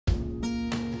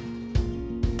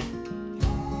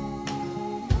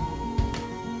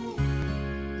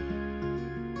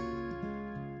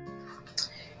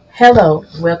Hello,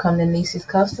 welcome to Niecy's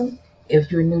Custom.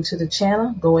 If you're new to the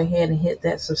channel, go ahead and hit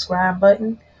that subscribe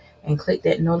button and click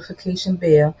that notification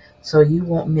bell so you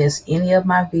won't miss any of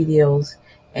my videos.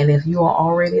 And if you are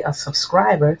already a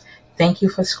subscriber, thank you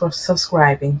for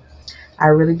subscribing. I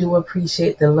really do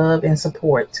appreciate the love and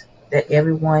support that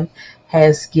everyone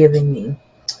has given me.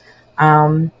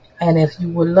 And if you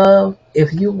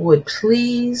would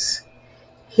please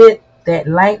hit that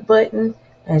like button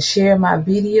and share my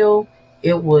video,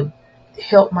 it would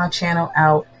help my channel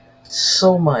out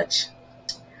so much.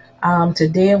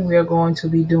 Today we're going to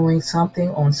be doing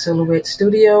something on Silhouette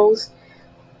Studios.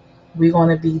 We're going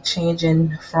to be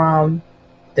changing from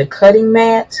the cutting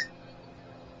mat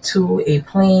to a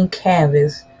plain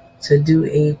canvas to do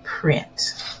a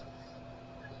print.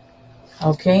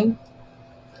 Okay,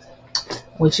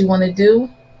 what you want to do,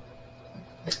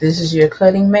 if this is your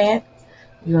cutting mat,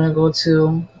 you're going to go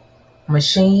to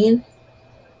machine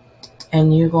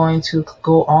and you're going to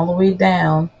go all the way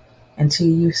down until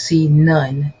you see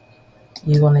none.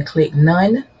 You're going to click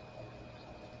none,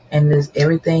 and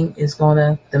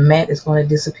the mat is going to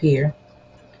disappear.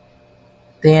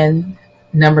 Then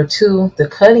number 2, the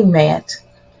cutting mat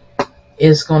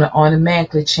is going to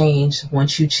automatically change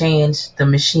once you change the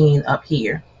machine up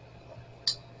here.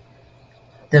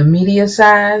 The media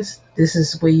size, this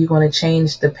is where you're going to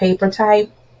change the paper type.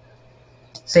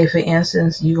 Say for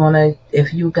instance,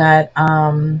 if you got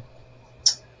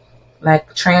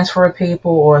like transfer paper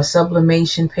or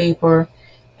sublimation paper,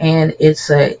 and it's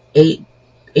a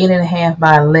 8.5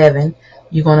 by 11,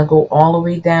 you're going to go all the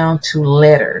way down to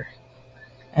letter,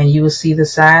 and you will see the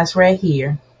size right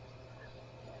here,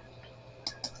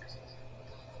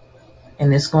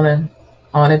 and it's going to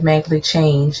automatically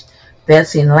change.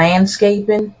 That's in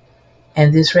landscaping,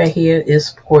 and this right here is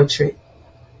portrait.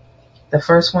 The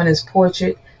first one is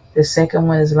portrait, the second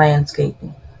one is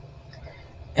landscaping.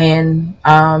 And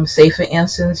say for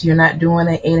instance, you're not doing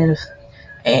an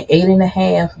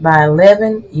 8.5 by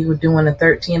 11, you were doing a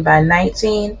 13 by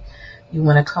 19. You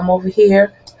want to come over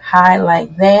here,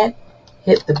 highlight that,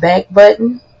 hit the back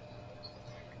button,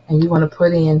 and you want to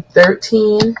put in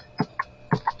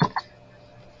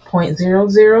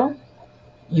 13.00.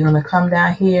 You're going to come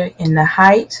down here in the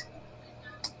height.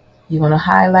 You're going to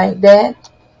highlight that.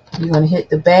 You're going to hit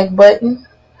the back button,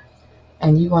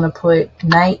 and you're going to put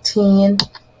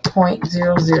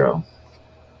 19.00.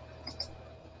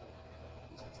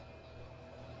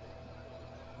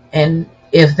 And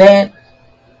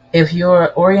if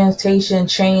your orientation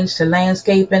changed to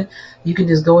landscaping, you can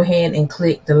just go ahead and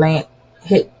click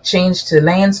hit change to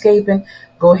landscaping.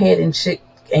 Go ahead and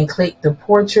click the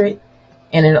portrait,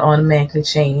 and it automatically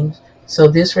change. So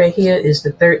this right here is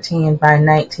the 13 by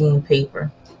 19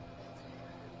 paper.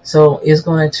 So it's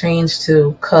going to change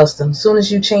to custom. As soon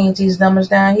as you change these numbers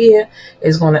down here,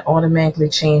 it's going to automatically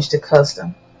change to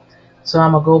custom. So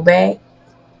I'm going to go back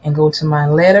and go to my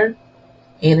letter,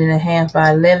 8.5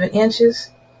 by 11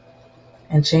 inches,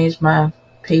 and change my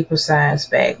paper size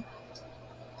back.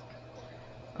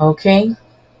 Okay.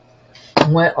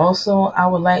 And what also I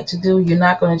would like to do, you're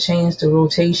not going to change the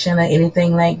rotation or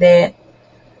anything like that.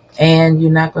 And you're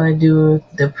not going to do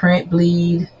the print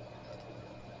bleed.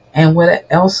 And what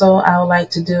also I would like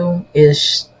to do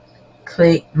is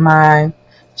check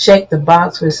the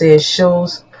box where it says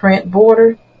shows print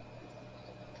border,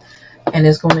 and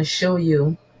it's going to show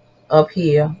you up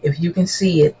here, if you can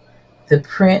see it, the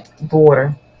print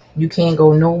border. You can't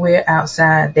go nowhere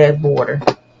outside that border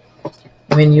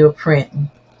when you're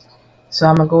printing. So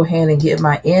I'm going to go ahead and get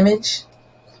my image.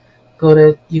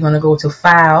 You're going to go to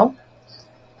file.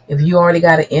 If you already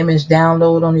got an image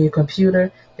download on your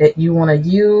computer that you want to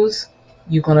use,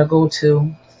 you're going to go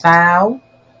to file.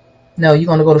 No, you're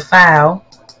going to go to file.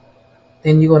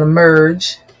 Then you're going to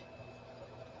merge.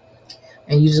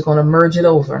 And you're just going to merge it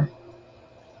over.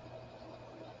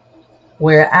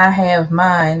 Where I have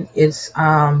mine, it's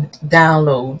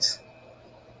downloads.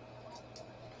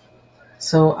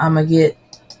 So I'm going to get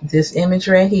this image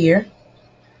right here.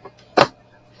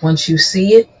 Once you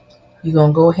see it, you're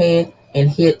going to go ahead and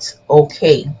hit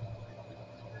OK.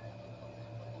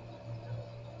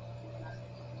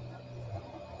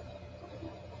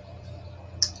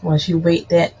 Once you wait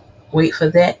for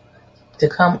that to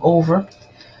come over.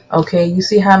 Okay, you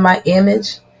see how my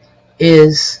image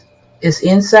is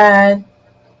inside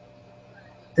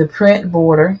the print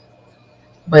border,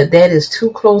 but that is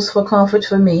too close for comfort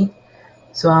for me.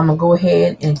 So I'm going to go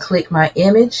ahead and click my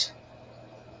image.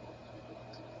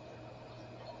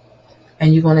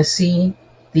 And you're going to see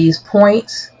these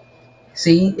points.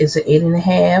 See, it's an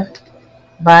 8.5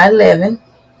 by 11.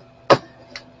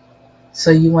 So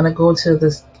you want to go to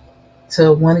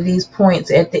to one of these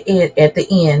points at the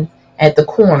end, at the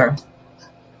corner,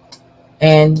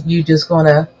 and you just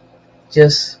gonna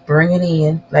just bring it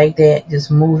in like that.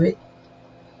 Just move it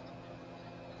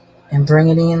and bring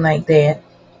it in like that.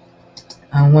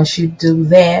 And once you do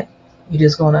that, you're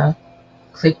just gonna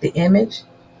click the image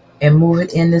and move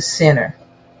it in the center.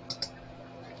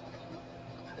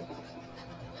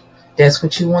 That's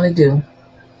what you want to do.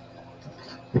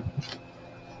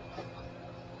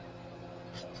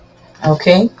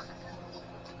 Okay.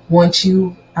 Once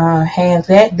you have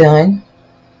that done,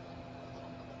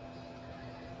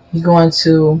 you want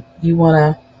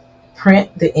to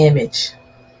print the image.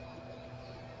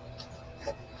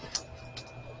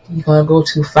 You're going to go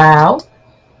to File,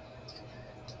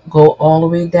 go all the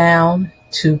way down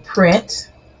to Print,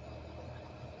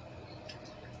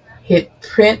 hit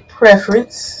Print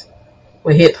Preference,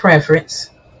 or hit Preference.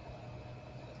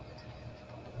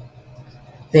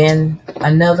 Then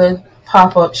another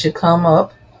pop-up should come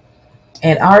up,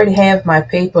 and I already have my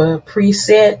paper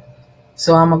preset,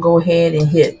 so I'm going to go ahead and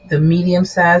hit the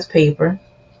medium-sized paper.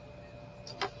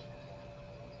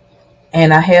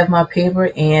 And I have my paper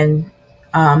in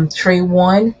tray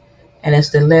 1, and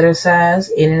it's the letter size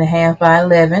 8.5 by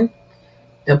 11.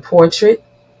 The portrait,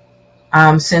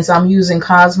 since I'm using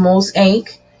Cosmos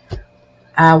ink,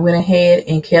 I went ahead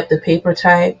and kept the paper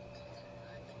type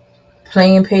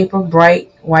plain paper,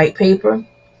 bright white paper.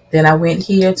 Then I went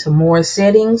here to more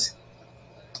settings.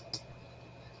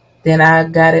 Then I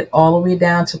got it all the way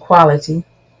down to quality.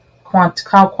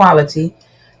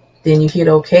 Then you hit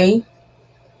OK.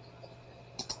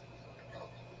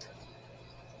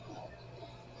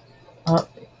 Oh,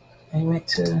 I got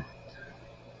to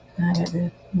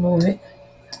move it.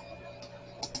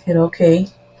 Hit OK.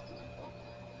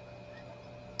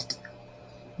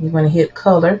 You're going to hit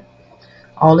color.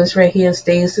 All this right here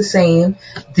stays the same.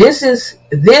 This is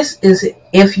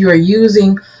if you're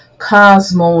using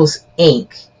Cosmos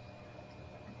ink.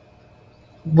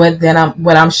 What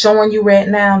I'm showing you right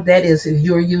now, that is if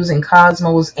you're using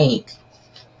Cosmos ink.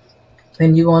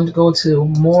 Then you're going to go to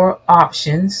more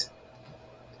options.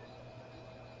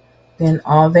 Then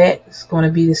all that is going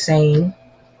to be the same.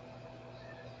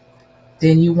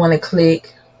 Then you want to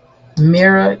click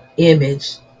mirror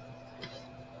image.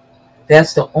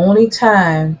 That's the only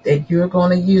time that you're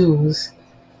going to use,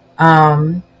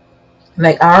 like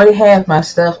I already have my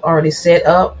stuff already set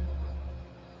up.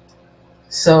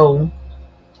 So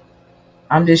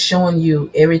I'm just showing you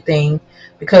everything,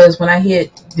 because when I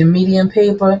hit the medium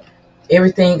paper,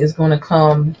 everything is going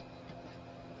to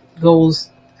goes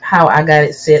how I got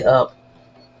it set up.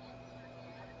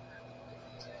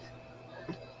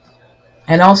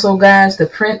 And also, guys, the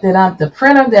printer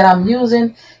that I'm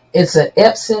using, it's a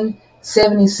Epson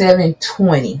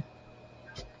 7720.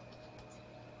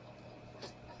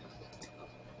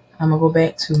 I'm going to go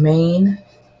back to main,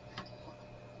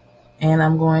 and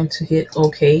I'm going to hit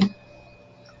OK.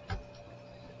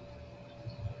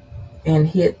 And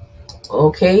hit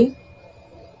OK.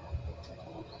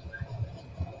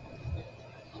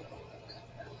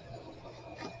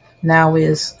 Now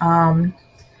is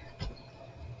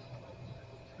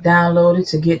downloaded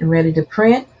to getting ready to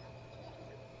print.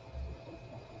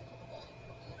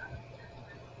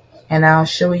 And I'll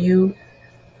show you,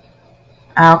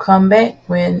 I'll come back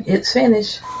when it's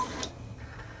finished.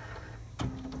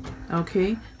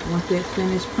 Okay, once that's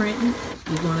finished printing,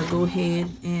 you're going to go ahead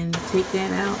and take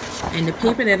that out. And the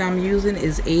paper that I'm using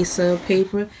is A-Sub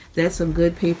paper. That's some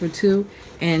good paper too.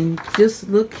 And just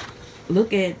look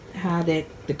at how the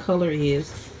color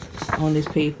is on this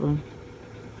paper.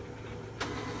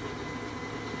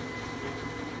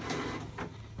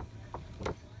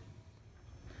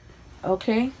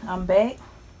 Okay, I'm back,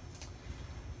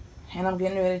 and I'm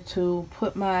getting ready to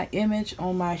put my image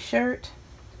on my shirt.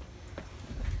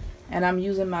 And I'm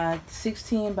using my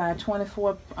 16 by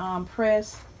 24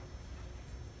 press.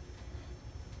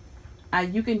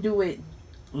 You can do it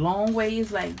long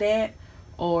ways like that,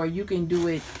 or you can do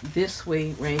it this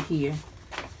way right here.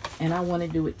 And I want to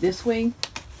do it this way.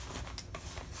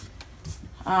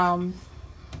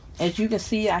 As you can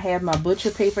see, I have my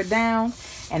butcher paper down,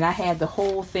 and I had the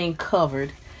whole thing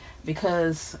covered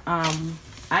because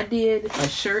I did a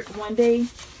shirt one day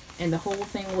and the whole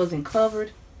thing wasn't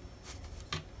covered.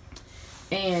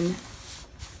 And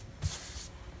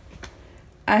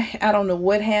I don't know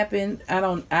what happened. I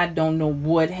don't know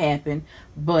what happened,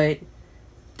 but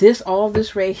all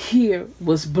this right here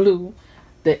was blue.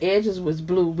 The edges was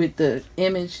blue with the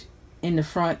image in the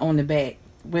front on the back.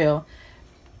 Well,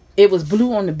 it was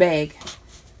blue on the back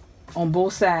on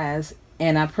both sides,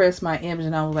 and I pressed my image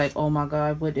and I was like, oh my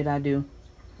God, what did I do?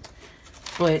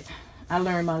 But I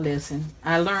learned my lesson.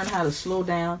 I learned how to slow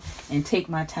down and take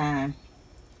my time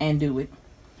and do it.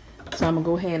 So I'm going to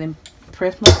go ahead and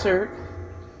press my shirt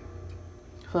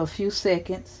for a few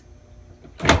seconds.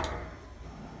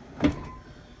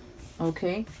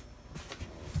 Okay.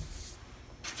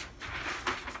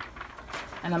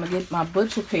 And I'm going to get my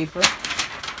butcher paper.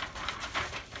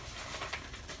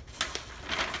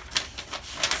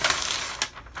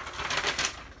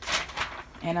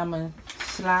 And I'm going to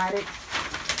slide it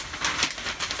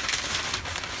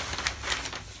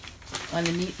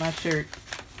underneath my shirt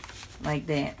like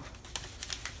that.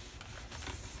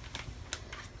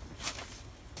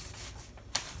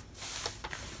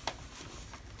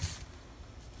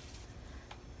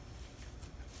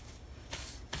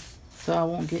 So I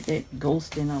won't get that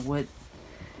ghosting or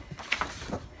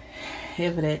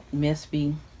whatever that mess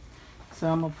be. So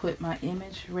I'm going to put my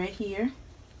image right here.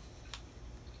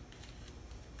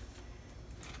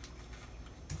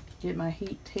 Get my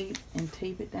heat tape and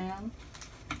tape it down.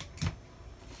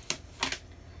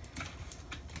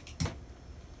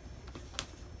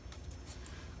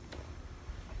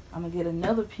 I'm going to get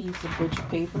another piece of butcher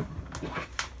paper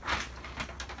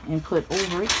and put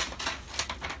over it.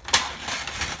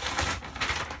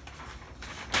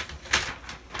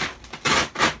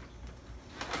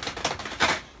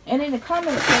 And in the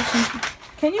comment section,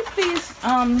 can you please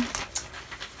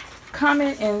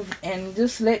comment and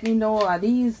just let me know, are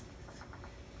these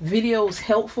videos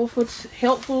helpful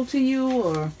to you,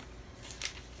 or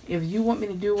if you want me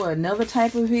to do another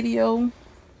type of video,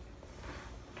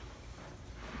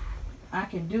 I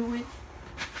can do it.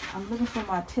 I'm looking for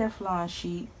my Teflon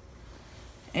sheet.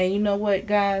 And you know what,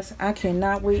 guys? I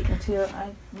cannot wait until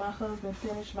my husband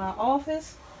finishes my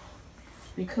office,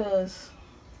 because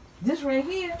this right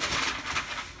here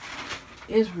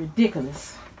is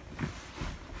ridiculous.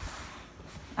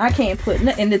 I can't put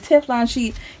nothing. And the Teflon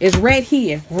sheet is right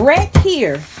here. Right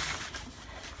here.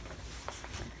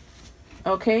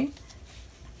 Okay?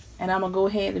 And I'm going to go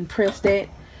ahead and press that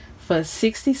for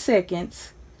 60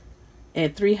 seconds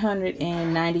at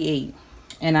 398.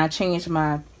 And I changed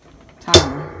my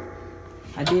timer.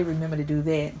 I did remember to do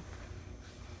that.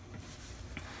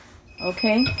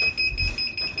 Okay?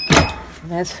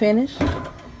 That's finished.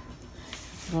 I'm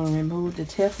going to remove the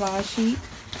Teflon sheet.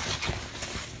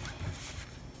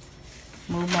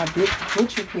 Move my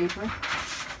butcher paper.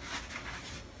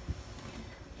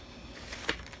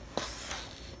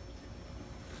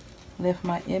 Lift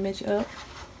my image up.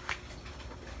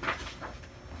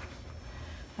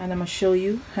 And I'm going to show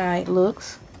you how it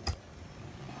looks.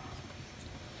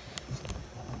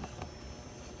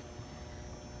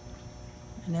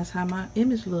 And that's how my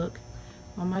image look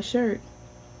on my shirt.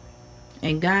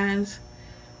 And guys,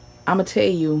 I'm going to tell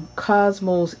you,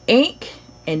 Cosmos ink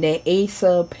and that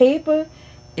A-sub paper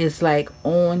is like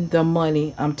on the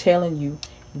money. I'm telling you,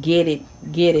 get it,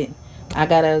 get it. I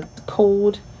got a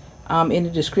code in the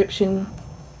description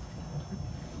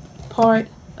part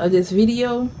of this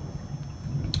video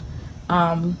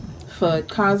for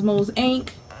Cosmos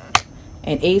ink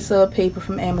and A-sub paper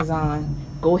from Amazon.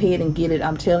 Go ahead and get it.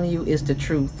 I'm telling you, it's the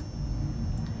truth.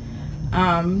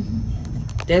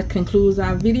 That concludes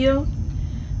our video.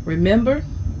 Remember,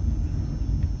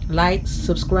 like,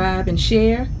 subscribe, and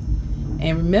share.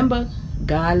 And remember,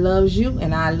 God loves you,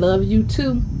 and I love you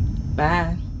too.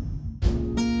 Bye.